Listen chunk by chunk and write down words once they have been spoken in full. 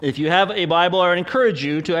If you have a Bible, I would encourage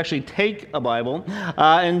you to actually take a Bible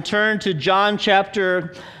and turn to John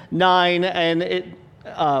chapter 9. And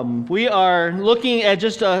we are looking at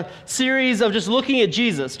just a series of just looking at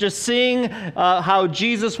Jesus, just seeing how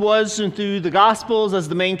Jesus was through the Gospels as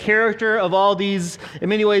the main character of all these, in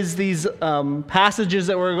many ways, these passages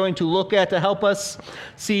that we're going to look at to help us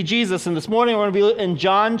see Jesus. And this morning we're going to be in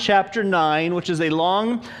John chapter 9, which is a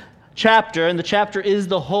long chapter, and the chapter is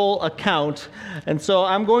the whole account. And so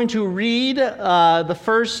I'm going to read the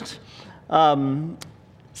first 7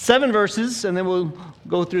 verses, and then we'll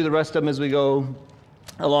go through the rest of them as we go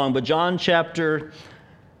along. But John chapter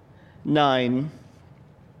 9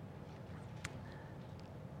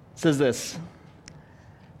 says this: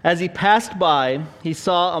 As he passed by, he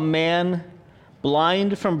saw a man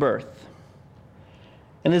blind from birth.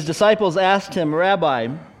 And his disciples asked him, "Rabbi,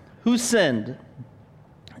 who sinned,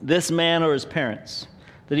 this man or his parents,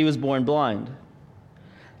 that he was born blind?"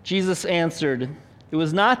 Jesus answered, "It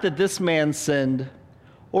was not that this man sinned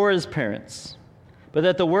or his parents, but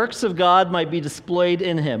that the works of God might be displayed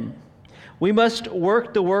in him. We must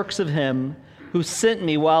work the works of him who sent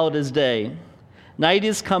me while it is day. Night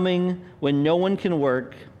is coming when no one can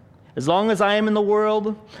work. As long as I am in the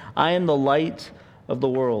world, I am the light of the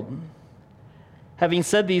world." Having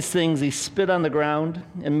said these things, he spit on the ground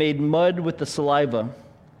and made mud with the saliva.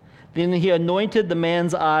 Then he anointed the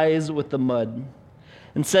man's eyes with the mud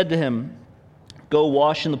and said to him, "Go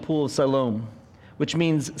wash in the pool of Siloam," which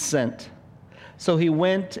means sent. So he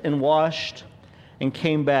went and washed and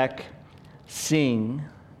came back seeing.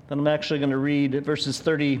 Then I'm actually going to read verses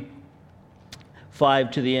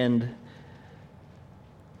 35 to the end.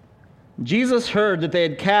 Jesus heard that they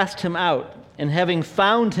had cast him out, and having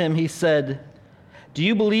found him, he said, "Do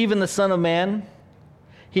you believe in the Son of Man?"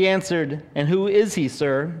 He answered, "And who is he,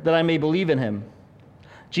 sir, that I may believe in him?"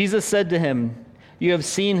 Jesus said to him, "You have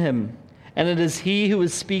seen him, and it is he who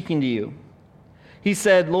is speaking to you." He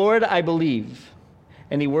said, "Lord, I believe,"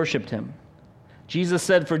 and he worshipped him. Jesus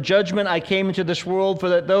said, "For judgment I came into this world, for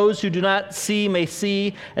that those who do not see may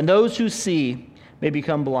see, and those who see may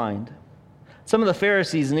become blind." Some of the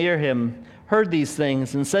Pharisees near him heard these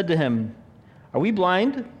things and said to him, "Are we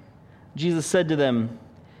blind?" Jesus said to them,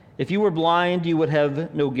 "If you were blind, you would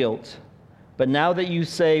have no guilt. But now that you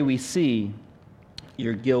say we see,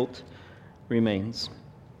 your guilt remains."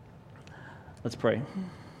 Let's pray.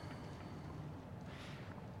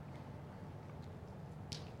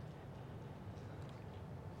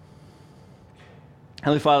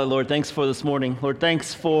 Heavenly Father, Lord, thanks for this morning. Lord,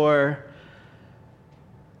 thanks for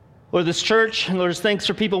this church. And Lord, thanks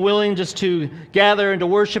for people willing just to gather and to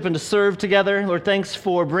worship and to serve together. Lord, thanks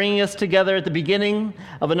for bringing us together at the beginning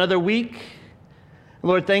of another week.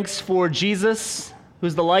 Lord, thanks for Jesus,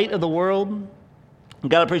 who's the light of the world. And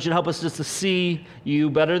God, I pray you'd help us just to see you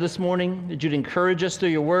better this morning, that you'd encourage us through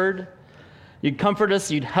your word. You'd comfort us,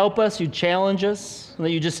 you'd help us, you'd challenge us, and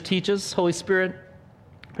that you just teach us, Holy Spirit.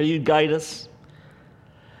 I pray you'd guide us.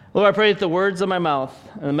 Lord, I pray that the words of my mouth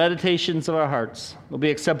and the meditations of our hearts will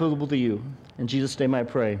be acceptable to you. In Jesus' name I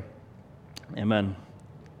pray. Amen.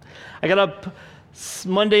 I got up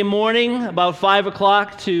Monday morning about 5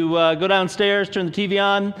 o'clock to go downstairs, turn the TV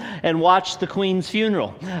on, and watch the Queen's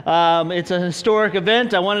funeral. It's a historic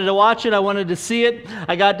event. I wanted to watch it. I wanted to see it.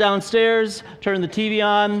 I got downstairs, turned the TV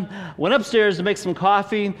on, went upstairs to make some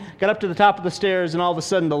coffee, got up to the top of the stairs, and all of a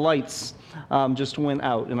sudden the lights just went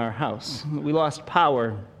out in our house. We lost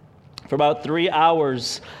power for about 3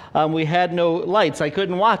 hours. We had no lights. I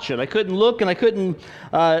couldn't watch it. I couldn't look, and I couldn't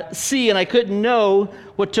see, and I couldn't know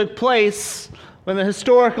what took place when the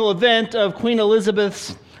historical event of Queen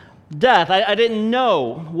Elizabeth's death. I didn't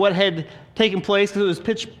know what had taken place because it was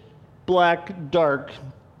pitch black dark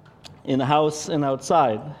in the house and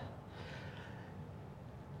outside.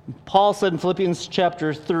 Paul said in Philippians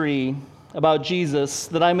chapter 3 about Jesus,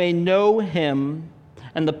 that I may know him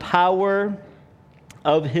and the power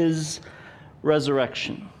of his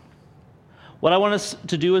resurrection. What I want us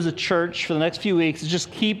to do as a church for the next few weeks is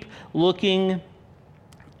just keep looking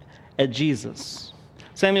at Jesus.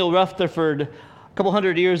 Samuel Rutherford, a couple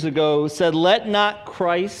hundred years ago, said, "Let not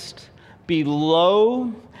Christ be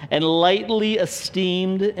low and lightly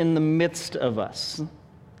esteemed in the midst of us."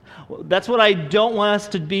 That's what I don't want us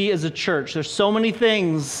to be as a church. There's so many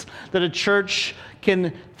things that a church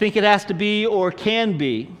can think it has to be or can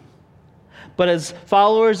be. But as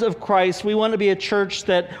followers of Christ, we want to be a church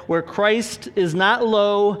where Christ is not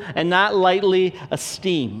low and not lightly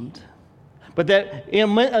esteemed, but that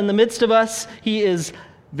in the midst of us, he is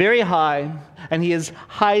very high and he is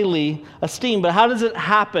highly esteemed. But how does it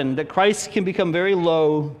happen that Christ can become very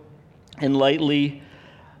low and lightly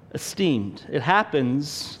esteemed. It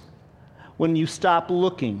happens when you stop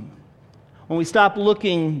looking, when we stop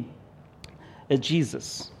looking at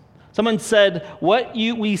Jesus. Someone said, what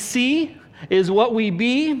we see is what we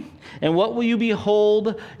be, and what you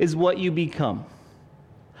behold is what you become.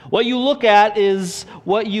 What you look at is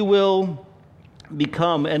what you will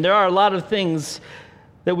become. And there are a lot of things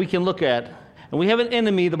that we can look at. And we have an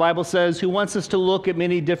enemy, the Bible says, who wants us to look at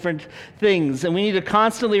many different things. And we need to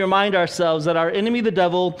constantly remind ourselves that our enemy, the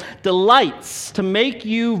devil, delights to make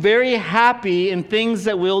you very happy in things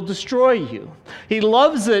that will destroy you. He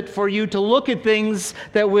loves it for you to look at things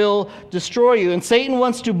that will destroy you. And Satan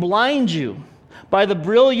wants to blind you by the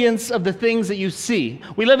brilliance of the things that you see.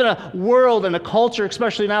 We live in a world and a culture,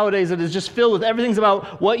 especially nowadays, that is just filled with everything's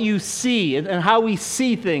about what you see and how we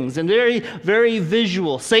see things, and very, very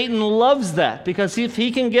visual. Satan loves that because if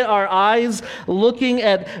he can get our eyes looking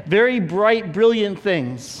at very bright, brilliant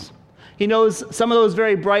things, he knows some of those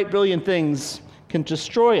very bright, brilliant things can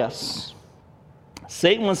destroy us.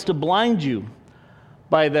 Satan wants to blind you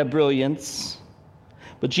by that brilliance,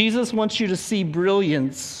 but Jesus wants you to see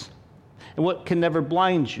brilliance and what can never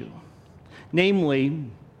blind you, namely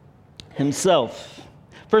himself.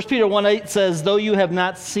 1 Peter 1:8 says, though you have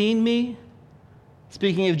not seen me,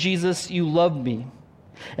 speaking of Jesus, you love me.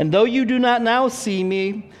 And though you do not now see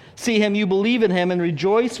him, you believe in him and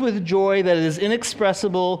rejoice with joy that is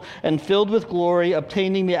inexpressible and filled with glory,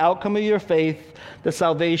 obtaining the outcome of your faith, the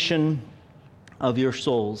salvation of your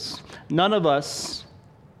souls. None of us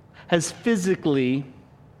has physically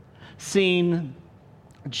seen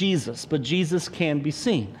Jesus, but Jesus can be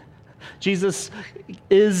seen. Jesus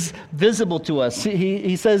is visible to us.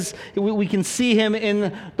 He says we can see him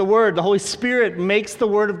in the Word. The Holy Spirit makes the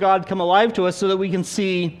Word of God come alive to us so that we can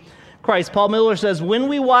see Christ. Paul Miller says, when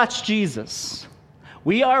we watch Jesus,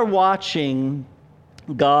 we are watching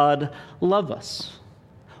God love us.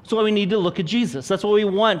 That's why we need to look at Jesus. That's what we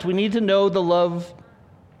want. We need to know the love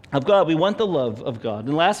of God. We want the love of God.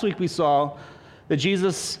 And last week we saw that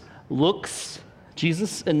Jesus looks,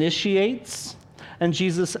 Jesus initiates, and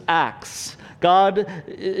Jesus acts.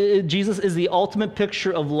 Jesus is the ultimate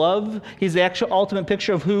picture of love. He's the actual ultimate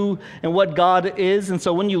picture of who and what God is. And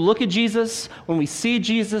so when you look at Jesus, when we see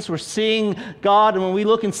Jesus, we're seeing God. And when we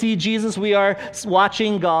look and see Jesus, we are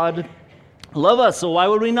watching God love us. So why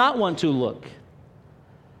would we not want to look?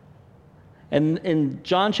 And in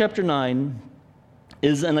John chapter 9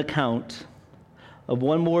 is an account of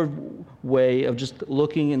one more way of just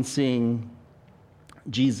looking and seeing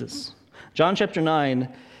Jesus. John chapter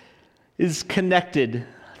 9 is connected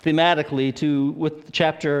thematically with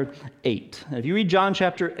chapter 8. And if you read John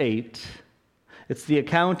chapter 8, it's the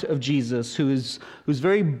account of Jesus who's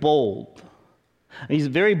very bold. And he's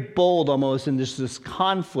very bold almost in this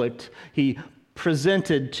conflict he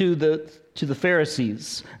presented to the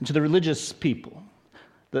Pharisees and to the religious people,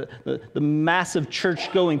 the massive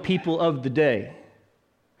church-going people of the day.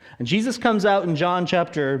 And Jesus comes out in John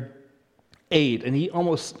chapter 8, and he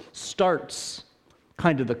almost starts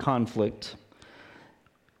kind of the conflict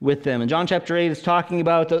with them. And John chapter 8 is talking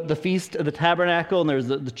about the Feast of the Tabernacle, and there's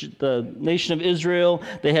the nation of Israel.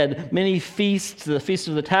 They had many feasts. The Feast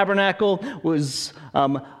of the Tabernacle was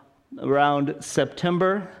around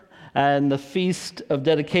September, and the Feast of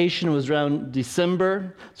Dedication was around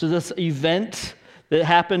December. So this event that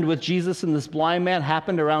happened with Jesus and this blind man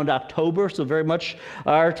happened around October, so very much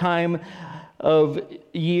our time of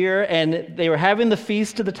year. And they were having the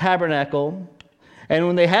Feast of the Tabernacle. And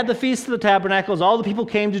when they had the Feast of the Tabernacles, all the people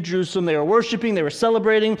came to Jerusalem. They were worshiping, they were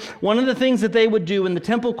celebrating. One of the things that they would do in the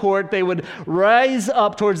temple court, they would rise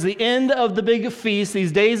up towards the end of the big feast,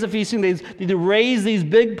 these days of feasting, they'd raise these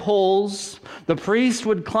big poles. The priest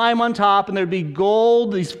would climb on top, and there'd be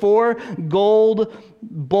gold, these 4 gold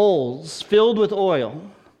bowls filled with oil.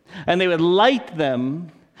 And they would light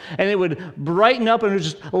them, and it would brighten up and it would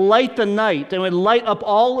just light the night, and it would light up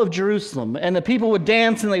all of Jerusalem. And the people would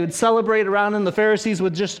dance and they would celebrate around them. The Pharisees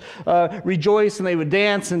would just rejoice, and they would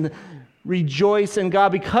dance and rejoice in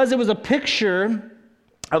God because it was a picture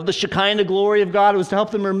of the Shekinah glory of God. It was to help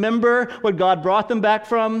them remember what God brought them back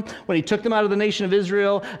from when he took them out of the nation of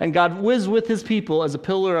Israel. And God was with his people as a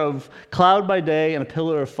pillar of cloud by day and a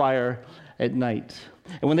pillar of fire at night.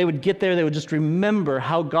 And when they would get there, they would just remember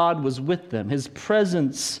how God was with them, his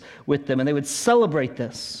presence with them, and they would celebrate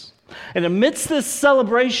this. And amidst this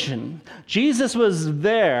celebration, Jesus was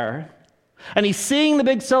there, and he's seeing the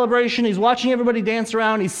big celebration. He's watching everybody dance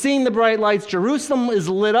around. He's seeing the bright lights. Jerusalem is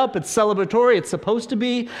lit up. It's celebratory. It's supposed to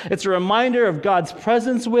be. It's a reminder of God's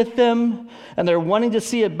presence with them, and they're wanting to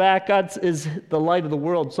see it back. God is the light of the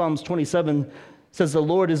world. Psalms 27 says, "The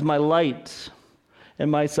Lord is my light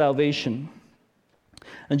and my salvation."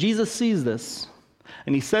 And Jesus sees this,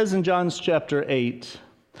 and he says in John chapter 8,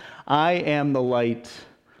 I am the light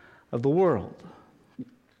of the world.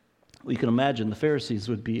 You can imagine the Pharisees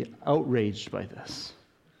would be outraged by this.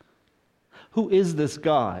 Who is this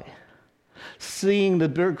guy? Seeing the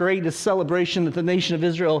greatest celebration that the nation of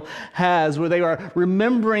Israel has, where they are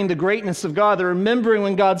remembering the greatness of God. They're remembering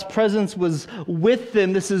when God's presence was with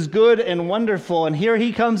them. This is good and wonderful. And here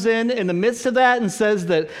he comes in the midst of that and says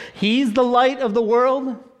that he's the light of the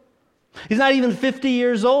world. He's not even 50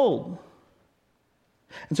 years old.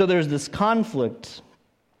 And so there's this conflict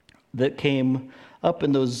that came up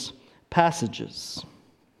in those passages.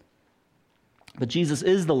 But Jesus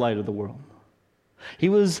is the light of the world. He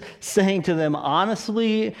was saying to them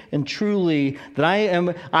honestly and truly that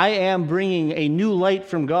I am bringing a new light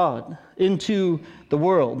from God into the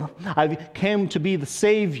world. I've come to be the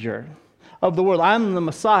Savior of the world. I'm the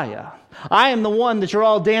Messiah. I am the one that you're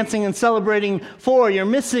all dancing and celebrating for. You're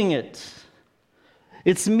missing it.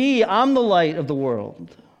 It's me. I'm the light of the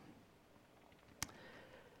world.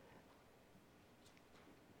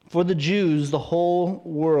 For the Jews, the whole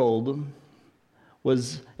world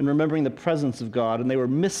was in remembering the presence of God, and they were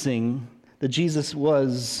missing that Jesus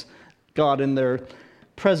was God in their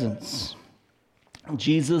presence.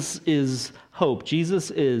 Jesus is hope.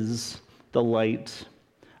 Jesus is the light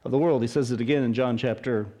of the world. He says it again in John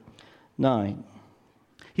chapter 9.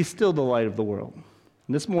 He's still the light of the world.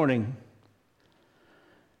 And this morning,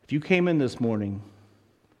 if you came in this morning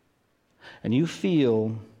and you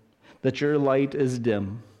feel that your light is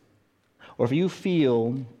dim, or if you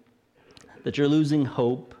feel that you're losing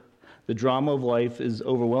hope, the drama of life is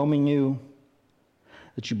overwhelming you,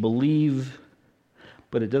 that you believe,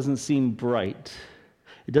 but it doesn't seem bright.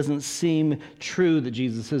 It doesn't seem true that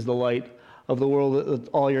Jesus is the light of the world, that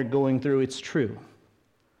all you're going through, it's true.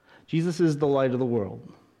 Jesus is the light of the world.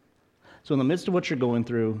 So in the midst of what you're going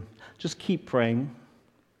through, just keep praying.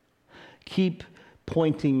 Keep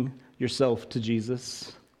pointing yourself to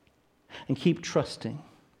Jesus, and keep trusting.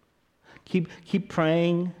 Keep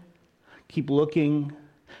praying. Keep looking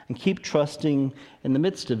and keep trusting in the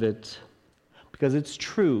midst of it, because it's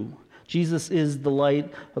true. Jesus is the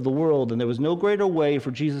light of the world, and there was no greater way for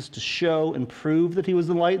Jesus to show and prove that he was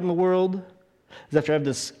the light in the world is after I have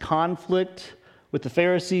this conflict with the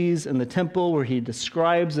Pharisees and the temple where he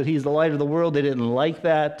describes that he's the light of the world. They didn't like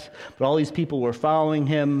that, but all these people were following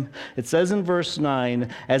him. It says in verse 9,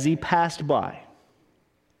 as he passed by,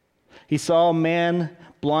 he saw a man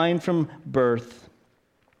blind from birth.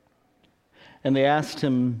 And they asked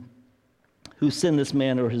him, who sinned, this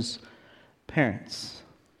man or his parents?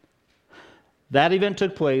 That event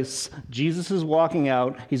took place. Jesus is walking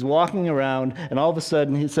out. He's walking around, and all of a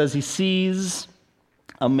sudden, he says he sees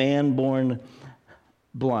a man born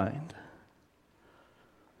blind.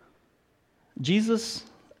 Jesus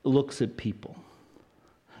looks at people.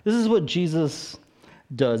 This is what Jesus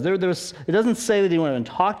does. It doesn't say that he went and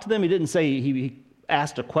talked to them. He didn't say he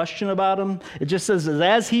asked a question about him. It just says that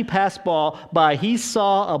as he passed by, he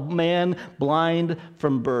saw a man blind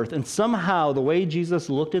from birth. And somehow the way Jesus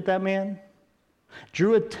looked at that man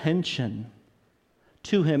drew attention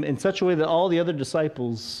to him in such a way that all the other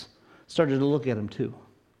disciples started to look at him too.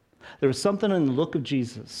 There was something in the look of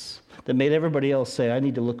Jesus that made everybody else say, I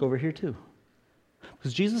need to look over here too.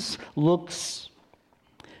 Because Jesus looks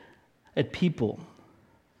at people.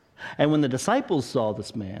 And when the disciples saw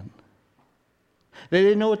this man, they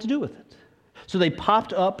didn't know what to do with it. So they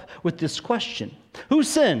popped up with this question. Who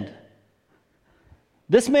sinned?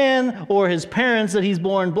 This man or his parents that he's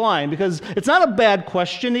born blind? Because it's not a bad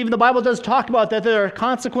question. Even the Bible does talk about that. There are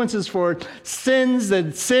consequences for sins,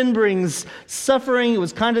 that sin brings suffering. It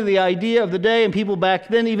was kind of the idea of the day, and people back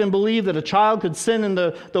then even believed that a child could sin in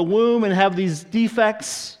the womb and have these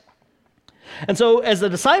defects. And so as the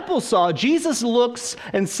disciples saw, Jesus looks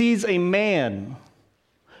and sees a man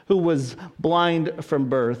who was blind from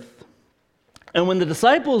birth. And when the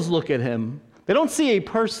disciples look at him, they don't see a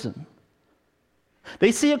person.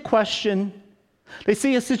 They see a question, they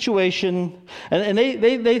see a situation, and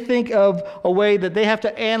they think of a way that they have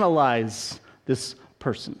to analyze this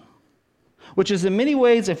person. Which is in many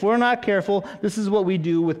ways, if we're not careful, this is what we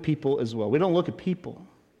do with people as well. We don't look at people.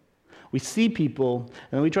 We see people,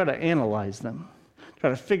 and then we try to analyze them.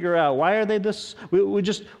 Try to figure out, why are they this? Then we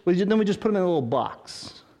just put them in a little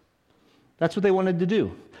box. That's what they wanted to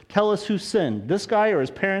do. Tell us who sinned, this guy or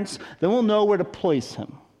his parents, then we'll know where to place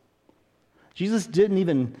him. Jesus didn't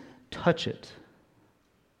even touch it.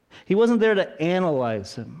 He wasn't there to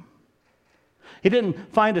analyze him. He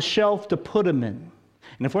didn't find a shelf to put him in.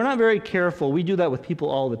 And if we're not very careful, we do that with people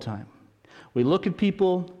all the time. We look at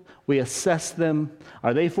people, We assess them.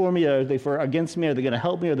 Are they for me? Are they against me? Are they going to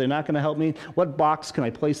help me? Are they not going to help me? What box can I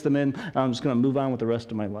place them in? And I'm just going to move on with the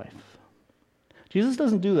rest of my life. Jesus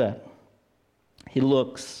doesn't do that. He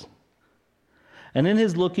looks. And in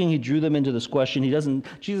his looking, he drew them into this question.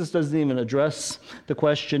 Jesus doesn't even address the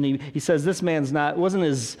question. He says this man's it wasn't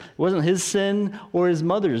his sin or his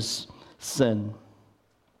mother's sin.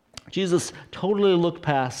 Jesus totally looked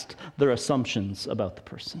past their assumptions about the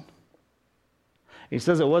person. He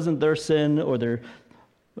says it wasn't their sin or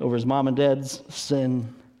his mom and dad's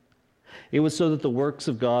sin. It was so that the works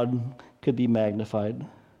of God could be magnified.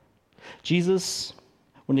 Jesus,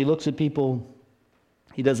 when he looks at people,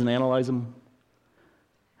 he doesn't analyze them.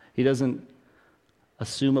 He doesn't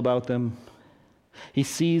assume about them. He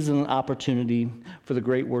sees an opportunity for the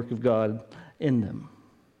great work of God in them.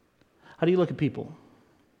 How do you look at people?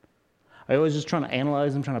 Are you always just trying to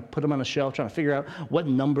analyze them, trying to put them on a shelf, trying to figure out what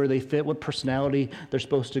number they fit, what personality they're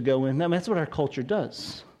supposed to go in? I mean, that's what our culture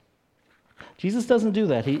does. Jesus doesn't do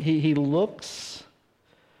that. He looks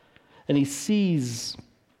and he sees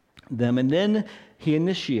them, and then he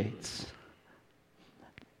initiates.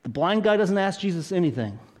 The blind guy doesn't ask Jesus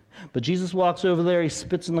anything, but Jesus walks over there, he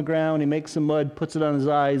spits on the ground, he makes some mud, puts it on his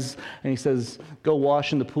eyes, and he says, go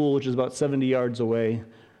wash in the pool, which is about 70 yards away.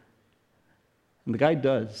 And the guy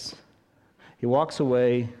does. He walks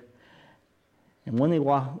away, and when he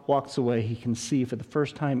walks away, he can see for the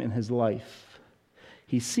first time in his life.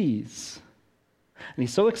 He sees. And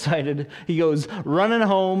he's so excited, he goes running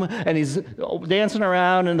home, and he's dancing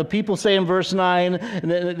around, and the people say in verse 9,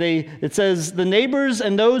 and it says, the neighbors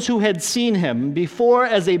and those who had seen him before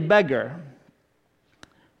as a beggar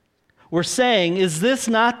were saying, is this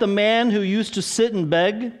not the man who used to sit and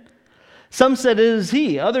beg? Some said, it is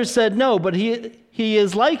he. Others said, no, but he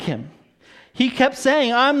is like him. He kept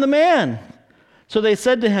saying, I'm the man. So they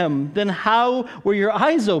said to him, then how were your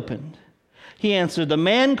eyes opened? He answered, the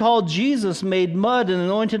man called Jesus made mud and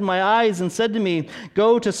anointed my eyes and said to me,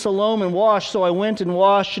 go to Siloam and wash. So I went and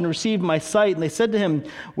washed and received my sight. And they said to him,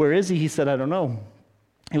 where is he? He said, I don't know.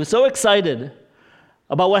 He was so excited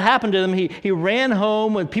about what happened to him. He ran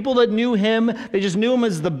home, and people that knew him, they just knew him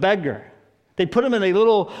as the beggar. They put him in a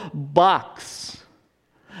little box.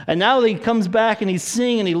 And now he comes back and he's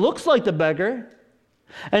seeing, and he looks like the beggar.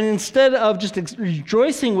 And instead of just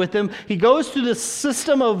rejoicing with him, he goes through this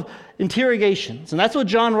system of interrogations. And that's what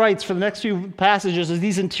John writes for the next few passages, is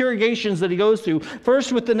these interrogations that he goes through.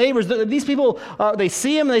 First with the neighbors. These people, they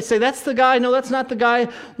see him and they say, that's the guy. No, that's not the guy.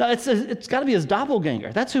 No, it's got to be his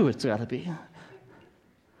doppelganger. That's who it's got to be.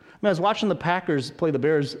 I was watching the Packers play the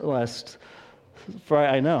Bears last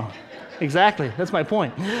Friday. I know. Exactly. That's my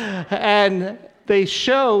point. And they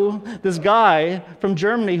show this guy from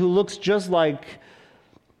Germany who looks just like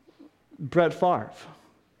Brett Favre.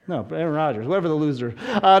 No, Aaron Rodgers, whatever the loser.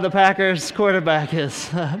 The Packers quarterback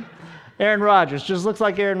is. Aaron Rodgers just looks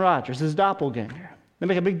like Aaron Rodgers, his doppelganger. They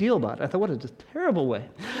make a big deal about it. I thought, what a terrible way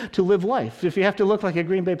to live life if you have to look like a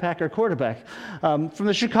Green Bay Packer quarterback from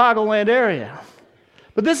the Chicagoland area.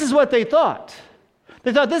 But this is what they thought.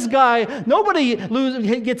 They thought this guy, nobody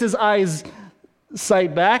gets his eyes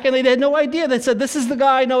sight back, and they had no idea. They said, this is the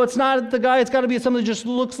guy. No, it's not the guy. It's got to be somebody that just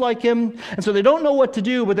looks like him. And so they don't know what to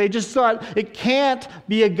do, but they just thought it can't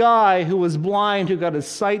be a guy who was blind who got his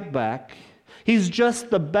sight back. He's just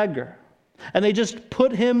the beggar. And they just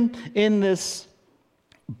put him in this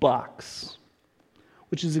box,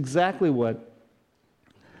 which is exactly what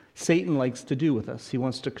Satan likes to do with us. He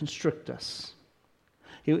wants to constrict us.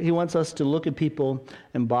 He wants us to look at people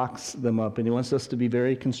and box them up, and he wants us to be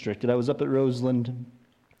very constricted. I was up at Roseland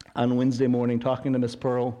on Wednesday morning talking to Miss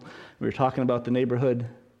Pearl. We were talking about the neighborhood,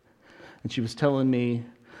 and she was telling me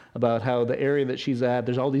about how the area that she's at,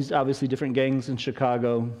 there's all these obviously different gangs in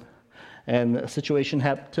Chicago, and a situation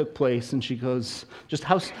took place, and she goes, just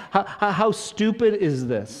how stupid is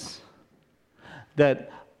this?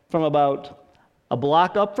 That from about a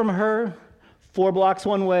block up from her, 4 blocks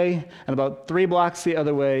one way, and about 3 blocks the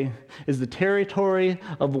other way, is the territory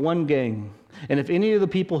of one gang. And if any of the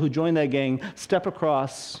people who join that gang step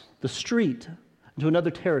across the street into another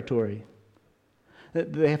territory,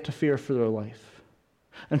 they have to fear for their life.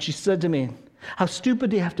 And she said to me, how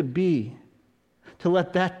stupid do you have to be to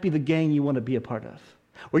let that be the gang you want to be a part of,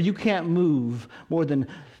 where you can't move more than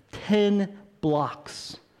 10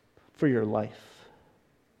 blocks for your life?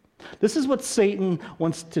 This is what Satan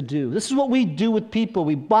wants to do. This is what we do with people.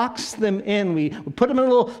 We box them in. We put them in a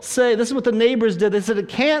little say. This is what the neighbors did. They said, it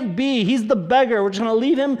can't be. He's the beggar. We're just going to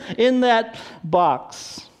leave him in that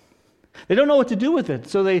box. They don't know what to do with it.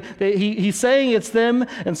 So he's saying it's them,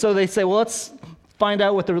 and so they say, well, let's find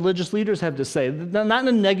out what the religious leaders have to say. Not in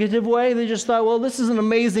a negative way. They just thought, well, this is an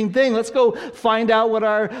amazing thing. Let's go find out what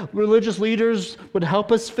our religious leaders would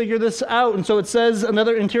help us figure this out. And so it says,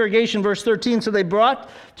 another interrogation, verse 13, so they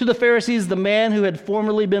brought to the Pharisees the man who had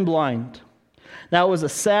formerly been blind. Now it was a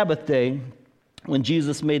Sabbath day when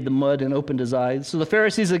Jesus made the mud and opened his eyes. So the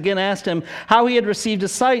Pharisees again asked him how he had received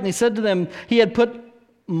his sight. And he said to them, he had put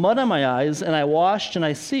mud on my eyes, and I washed, and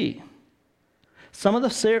I see. Some of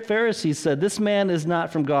the Pharisees said, this man is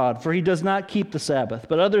not from God, for he does not keep the Sabbath.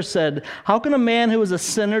 But others said, how can a man who is a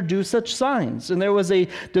sinner do such signs? And there was a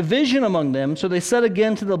division among them. So they said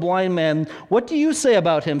again to the blind man, what do you say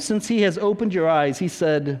about him, since he has opened your eyes? He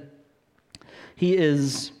said, he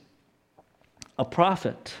is a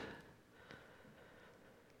prophet.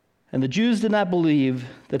 And the Jews did not believe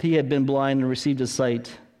that he had been blind and received his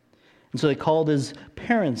sight. And so they called his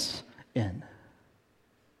parents in.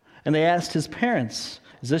 And they asked his parents,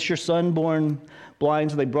 is this your son born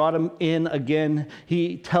blind? So they brought him in again.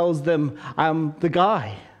 He tells them, I'm the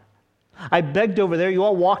guy. I begged over there. You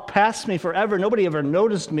all walked past me forever. Nobody ever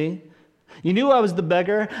noticed me. You knew I was the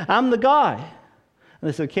beggar. I'm the guy. And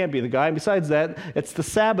they said, it can't be the guy. And besides that, it's the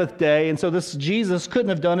Sabbath day. And so this Jesus couldn't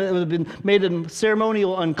have done it. It would have been made him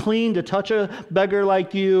ceremonial unclean to touch a beggar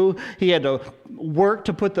like you. He had to work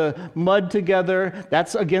to put the mud together.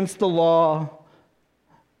 That's against the law.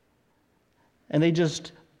 And they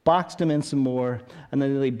just boxed him in some more, and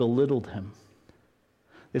then they belittled him.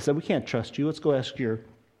 They said, we can't trust you. Let's go ask your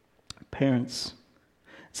parents.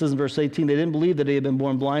 It says in verse 18, they didn't believe that he had been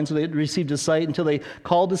born blind, so they had received his sight until they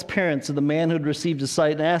called his parents and the man who had received his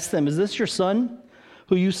sight and asked them, is this your son,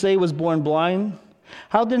 who you say was born blind?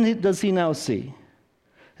 How then does he now see?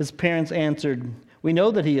 His parents answered, we know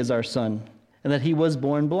that he is our son, and that he was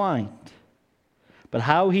born blind. But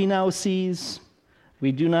how he now sees,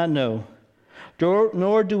 we do not know.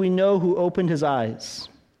 Nor do we know who opened his eyes.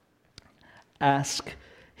 Ask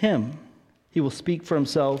him. He will speak for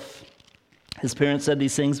himself. His parents said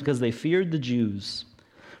these things because they feared the Jews,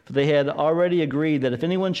 for they had already agreed that if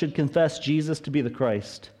anyone should confess Jesus to be the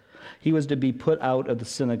Christ, he was to be put out of the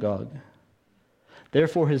synagogue.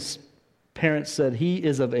 Therefore his parents said, he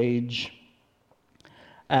is of age.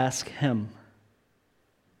 Ask him.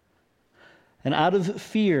 And out of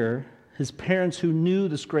fear, his parents, who knew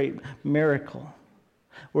this great miracle,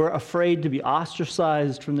 were afraid to be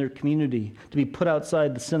ostracized from their community, to be put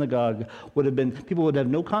outside the synagogue. People would have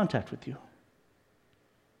no contact with you.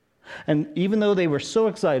 And even though they were so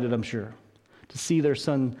excited, I'm sure, to see their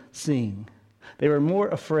son seeing, they were more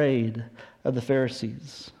afraid of the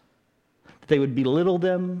Pharisees, that they would belittle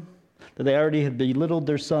them, that they already had belittled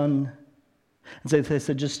their son. And so they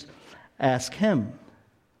said, just ask him.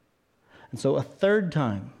 And so a third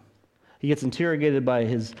time, he gets interrogated by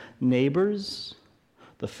his neighbors,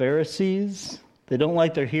 the Pharisees. They don't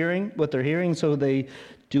like what they're hearing, so they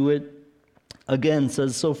do it again. It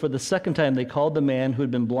says, so for the second time they called the man who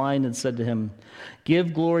had been blind and said to him,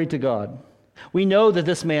 give glory to God. We know that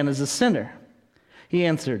this man is a sinner. He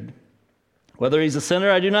answered, whether he's a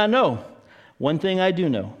sinner, I do not know. One thing I do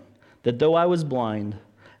know, that though I was blind,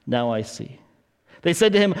 now I see. They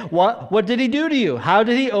said to him, what did he do to you? How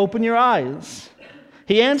did he open your eyes?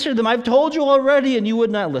 He answered them, I've told you already, and you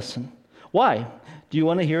would not listen. Why? Do you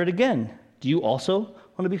want to hear it again? Do you also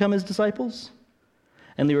want to become his disciples?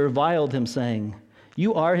 And they reviled him, saying,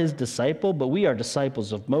 you are his disciple, but we are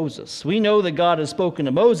disciples of Moses. We know that God has spoken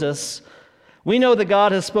to Moses.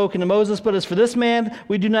 But as for this man,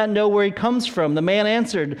 we do not know where he comes from. The man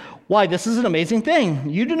answered, why, this is an amazing thing.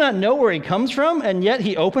 You do not know where he comes from, and yet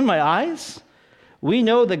he opened my eyes? We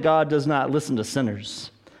know that God does not listen to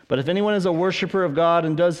sinners. But if anyone is a worshiper of God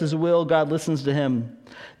and does his will, God listens to him.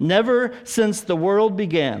 Never since the world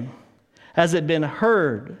began has it been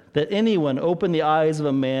heard that anyone opened the eyes of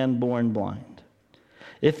a man born blind.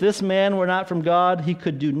 If this man were not from God, he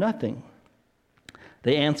could do nothing.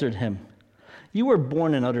 They answered him, you were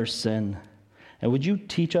born in utter sin, and would you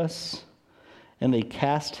teach us? And they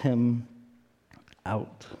cast him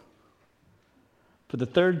out. For the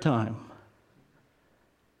third time,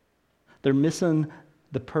 they're missing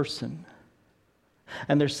the person.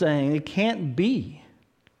 And they're saying, it can't be.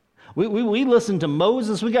 We listened to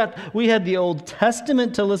Moses. We had the Old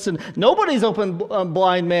Testament to listen. Nobody's opened a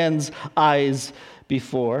blind man's eyes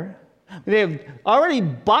before. They have already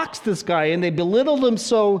boxed this guy and they belittled him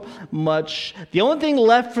so much. The only thing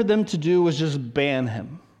left for them to do was just ban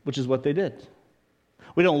him, which is what they did.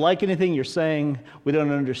 We don't like anything you're saying. We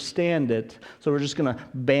don't understand it. So we're just going to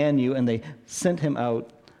ban you. And they sent him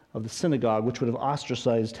out of the synagogue, which would have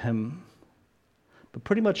ostracized him, but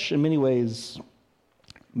pretty much in many ways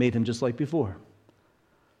made him just like before.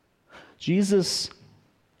 Jesus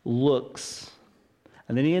looks,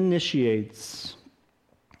 and then he initiates,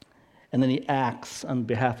 and then he acts on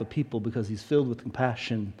behalf of people because he's filled with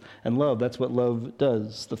compassion and love. That's what love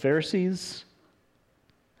does. The Pharisees,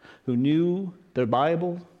 who knew their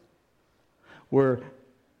Bible, were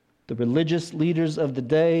the religious leaders of the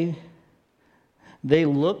day. They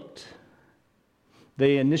looked,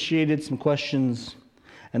 they initiated some questions,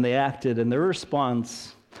 and they acted, and their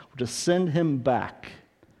response was to send him back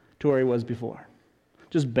to where he was before.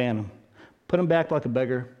 Just ban him. Put him back like a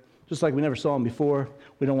beggar, just like we never saw him before.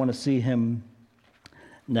 We don't want to see him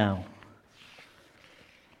now.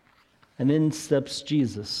 And then steps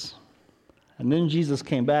Jesus. And then Jesus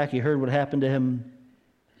came back. He heard what happened to him,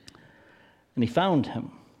 and he found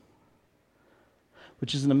him,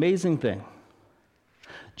 which is an amazing thing.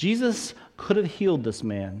 Jesus could have healed this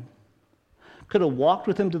man, could have walked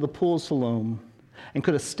with him to the pool of Siloam, and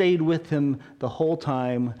could have stayed with him the whole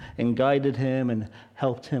time and guided him and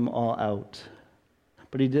helped him all out.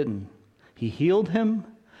 But he didn't. He healed him,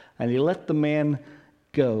 and he let the man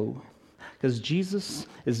go, because Jesus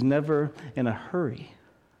is never in a hurry.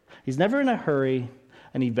 He's never in a hurry,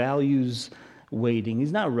 and he values waiting.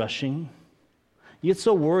 He's not rushing. You get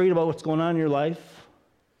so worried about what's going on in your life,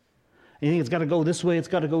 and you think it's got to go this way, it's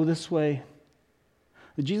got to go this way.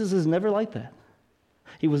 But Jesus is never like that.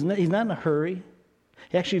 He's not in a hurry.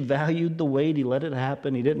 He actually valued the wait. He let it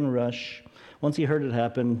happen. He didn't rush. Once he heard it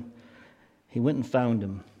happen, he went and found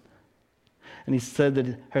him. And he said that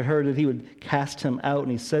he had heard that he would cast him out,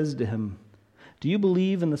 and he says to him, "Do you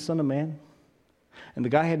believe in the Son of Man?" And the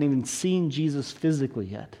guy hadn't even seen Jesus physically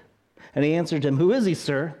yet. And he answered him, "Who is he,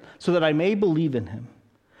 sir, so that I may believe in him?"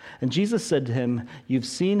 And Jesus said to him, "You've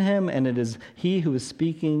seen him, and it is he who is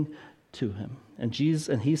speaking to him." And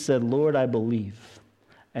he said, "Lord, I believe."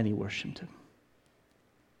 And he worshiped him.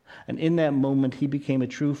 And in that moment, he became a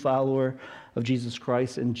true follower of Jesus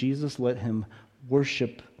Christ, and Jesus let him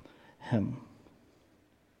worship him.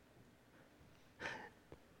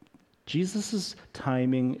 Jesus'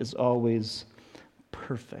 timing is always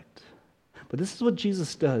perfect. But this is what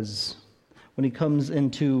Jesus does when he comes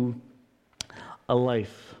into a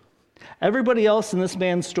life. Everybody else in this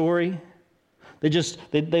man's story,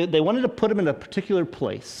 they wanted to put him in a particular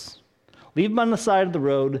place. Leave him on the side of the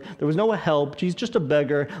road. There was no help. He's just a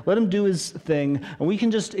beggar. Let him do his thing, and we can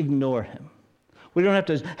just ignore him. We don't have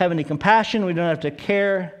to have any compassion. We don't have to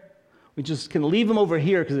care. We just can leave him over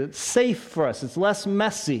here because it's safe for us. It's less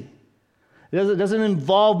messy. It doesn't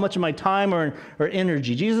involve much of my time or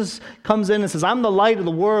energy. Jesus comes in and says, "I'm the light of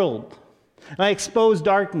the world, and I expose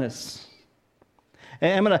darkness.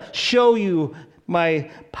 And I'm going to show you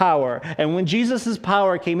my power." And when Jesus'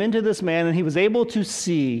 power came into this man and he was able to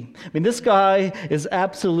see, this guy is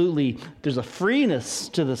there's a freeness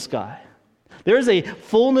to this guy. There's a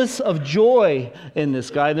fullness of joy in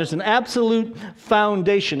this guy. There's an absolute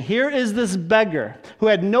foundation. Here is this beggar who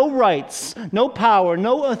had no rights, no power,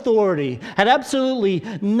 no authority, had absolutely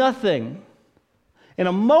nothing. In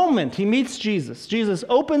a moment, he meets Jesus. Jesus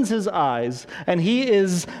opens his eyes, and he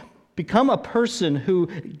is become a person who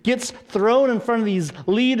gets thrown in front of these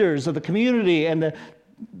leaders of the community and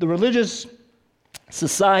the religious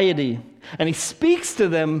society, and he speaks to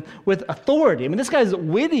them with authority. This guy's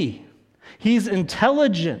witty. He's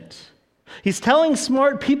intelligent. He's telling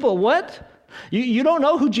smart people, what? You don't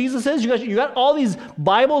know who Jesus is? You got all these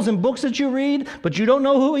Bibles and books that you read, but you don't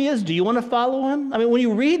know who he is? Do you want to follow him? When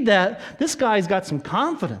you read that, this guy's got some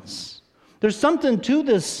confidence. There's something to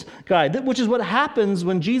this guy, which is what happens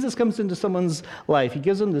when Jesus comes into someone's life. He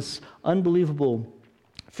gives them this unbelievable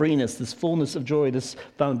freeness, this fullness of joy, this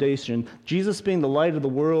foundation. Jesus being the light of the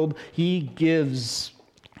world, he gives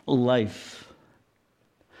life.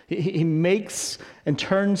 He makes and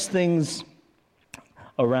turns things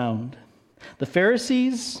around. The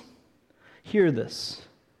Pharisees hear this.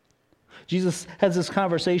 Jesus has this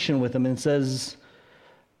conversation with them and says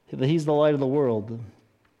that he's the light of the world,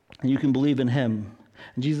 and you can believe in him.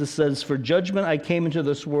 And Jesus says, "For judgment I came into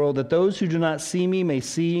this world, that those who do not see me may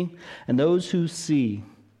see, and those who see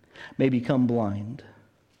may become blind."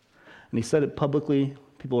 And he said it publicly.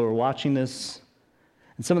 People were watching this.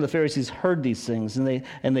 And some of the Pharisees heard these things, and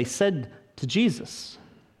they said to Jesus,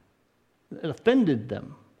 it offended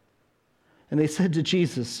them. And they said to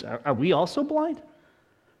Jesus, "Are we also blind?"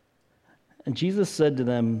 And Jesus said to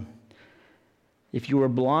them, "If you were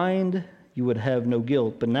blind, you would have no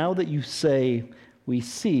guilt. But now that you say, 'We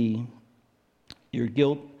see,' your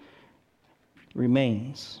guilt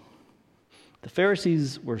remains." The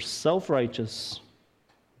Pharisees were self-righteous,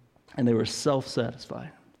 and they were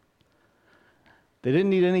self-satisfied. They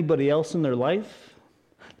didn't need anybody else in their life.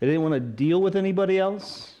 They didn't want to deal with anybody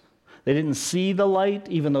else. They didn't see the light,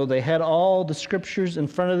 even though they had all the scriptures in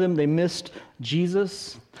front of them. They missed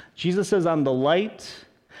Jesus. Jesus says, I'm the light,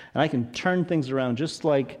 and I can turn things around just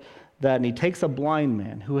like that. And he takes a blind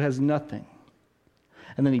man who has nothing,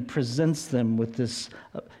 and then he presents them with this.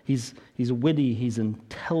 He's witty, he's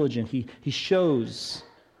intelligent, he shows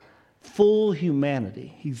full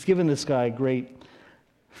humanity. He's given this guy great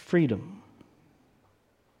freedom.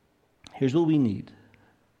 Here's what we need.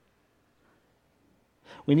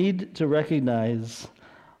 We need to recognize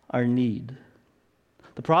our need.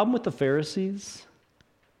 The problem with the Pharisees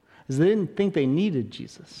is they didn't think they needed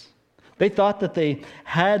Jesus. They thought that they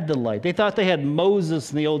had the light. They thought they had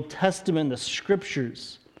Moses in the Old Testament, the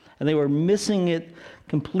scriptures, and they were missing it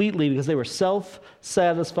completely because they were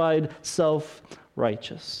self-satisfied,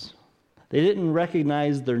 self-righteous. They didn't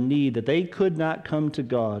recognize their need, that they could not come to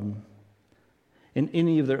God in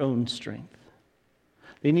any of their own strength.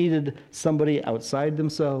 They needed somebody outside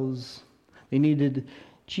themselves. They needed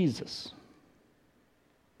Jesus.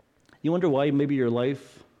 You wonder why maybe your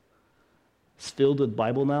life is filled with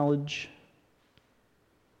Bible knowledge?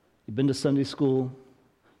 You've been to Sunday school,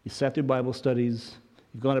 you sat through Bible studies,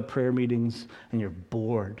 you've gone to prayer meetings, and you're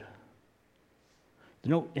bored.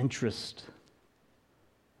 There's no interest,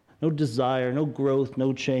 no desire, no growth,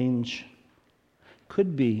 no change.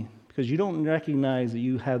 Could be because you don't recognize that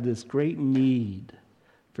you have this great need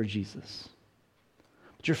for Jesus.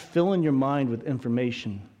 But you're filling your mind with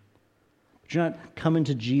information. But you're not coming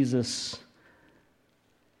to Jesus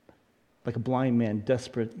like a blind man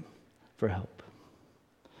desperate for help.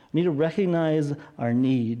 We need to recognize our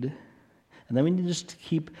need, and then we need just to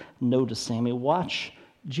keep noticing. I mean, watch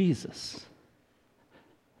Jesus.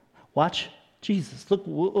 Watch Jesus. Look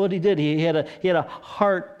what he did. He had a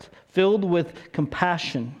heart filled with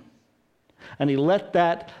compassion, and he let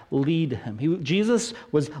that lead him. Jesus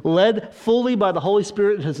was led fully by the Holy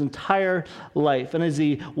Spirit his entire life. And as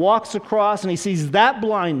he walks across and he sees that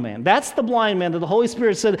blind man, that's the blind man that the Holy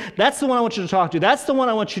Spirit said, that's the one I want you to talk to. That's the one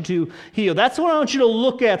I want you to heal. That's the one I want you to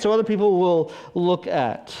look at so other people will look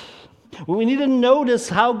at. We need to notice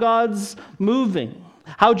how God's moving,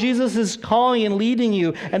 how Jesus is calling and leading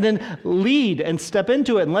you, and then lead and step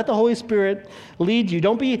into it and let the Holy Spirit lead you.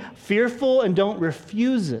 Don't be fearful and don't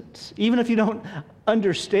refuse it, even if you don't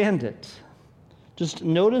understand it. Just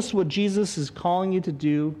notice what Jesus is calling you to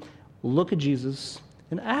do, look at Jesus,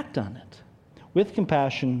 and act on it with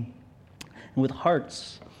compassion and with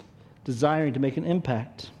hearts desiring to make an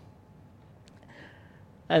impact.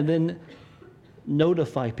 And then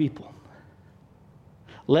notify people.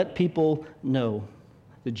 Let people know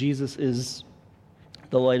that Jesus is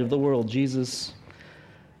the light of the world. Jesus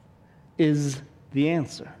is the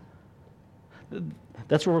answer.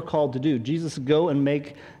 That's what we're called to do. Jesus, go and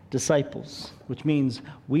make disciples, which means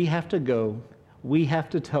we have to go, we have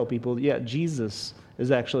to tell people, yeah, Jesus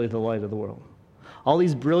is actually the light of the world. All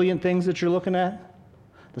these brilliant things that you're looking at,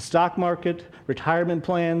 the stock market, retirement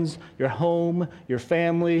plans, your home, your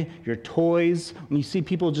family, your toys, when you see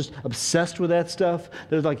people just obsessed with that stuff,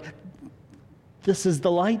 they're like, this is the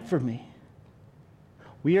light for me.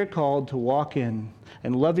 We are called to walk in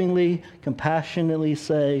and lovingly, compassionately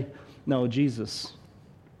say, no, Jesus,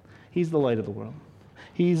 he's the light of the world.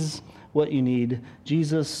 He's what you need.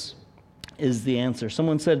 Jesus is the answer.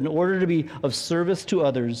 Someone said, in order to be of service to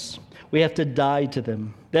others, we have to die to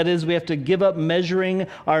them. That is, we have to give up measuring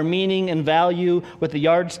our meaning and value with the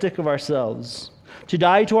yardstick of ourselves. To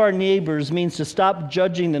die to our neighbors means to stop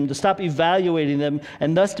judging them, to stop evaluating them,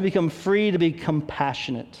 and thus to become free to be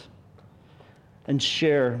compassionate and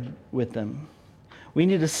share with them. We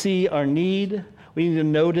need to see our need, we need to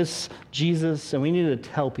notice Jesus, and we need to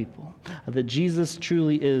tell people that Jesus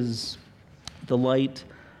truly is the light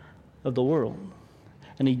of the world.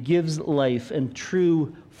 And he gives life and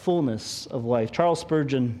true fullness of life. Charles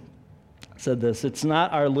Spurgeon said this, it's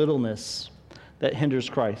not our littleness that hinders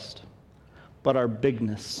Christ, but our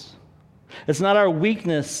bigness. It's not our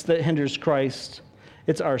weakness that hinders Christ,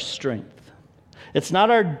 it's our strength. It's not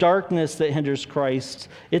our darkness that hinders Christ,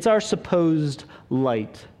 it's our supposed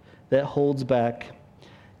light that holds back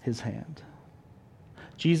his hand.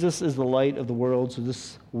 Jesus is the light of the world, so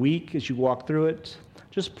this week as you walk through it,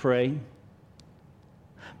 just pray.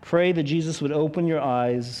 Pray that Jesus would open your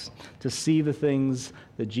eyes to see the things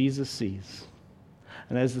that Jesus sees.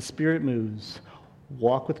 And as the Spirit moves,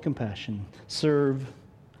 walk with compassion, serve,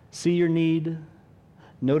 see your need,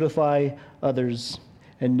 notify others,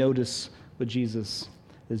 and notice what Jesus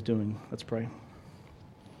is doing. Let's pray.